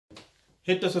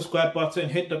Hit the subscribe button,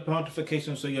 hit the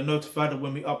notification so you're notified of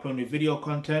when we upload new video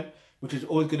content, which is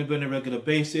always going to be on a regular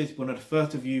basis. One of the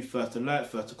first to view, first to like,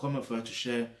 first to comment, first to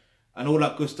share, and all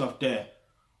that good stuff there.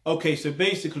 Okay, so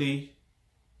basically,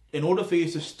 in order for you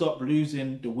to stop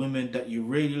losing the women that you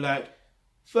really like,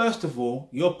 first of all,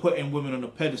 you're putting women on a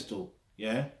pedestal,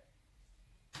 yeah?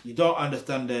 You don't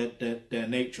understand their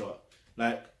nature.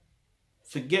 Like,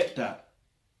 forget that.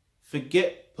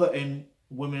 Forget putting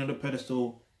women on a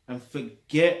pedestal and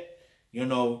forget, you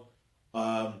know,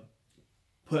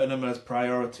 putting them as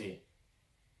priority,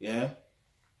 yeah?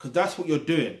 Because that's what you're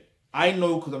doing. I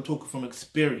know because I'm talking from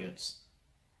experience,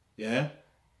 yeah?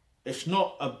 It's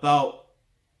not about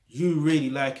you really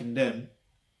liking them.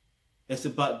 It's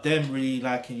about them really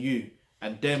liking you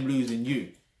and them losing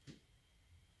you,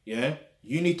 yeah?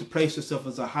 You need to place yourself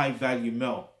as a high value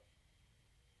male.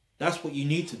 That's what you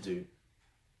need to do.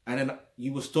 And then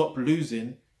you will stop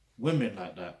losing women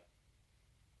like that.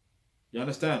 You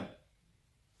understand?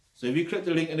 So if you click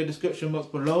the link in the description box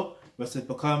below, where it says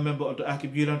become a member of the Aki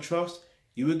Bulan Trust,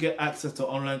 you will get access to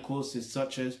online courses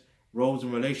such as roles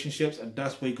and relationships, and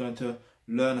that's where you're going to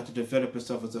learn how to develop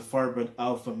yourself as a thoroughbred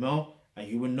alpha male, and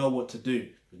you will know what to do.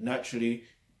 Naturally,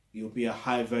 you'll be a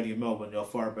high value male when you're a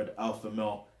thoroughbred alpha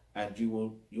male, and you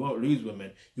won't lose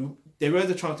women. There is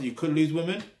a chance that you could lose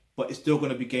women, but it's still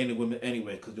going to be gaining women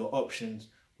anyway, because your options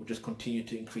will just continue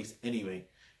to increase anyway.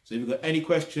 So if you've got any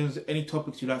questions, any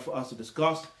topics you'd like for us to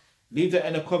discuss, leave that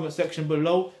in the comment section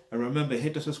below. And remember,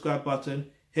 hit the subscribe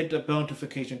button, hit the bell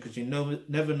notification, because you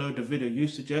never know the video you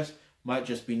suggest might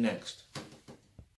just be next.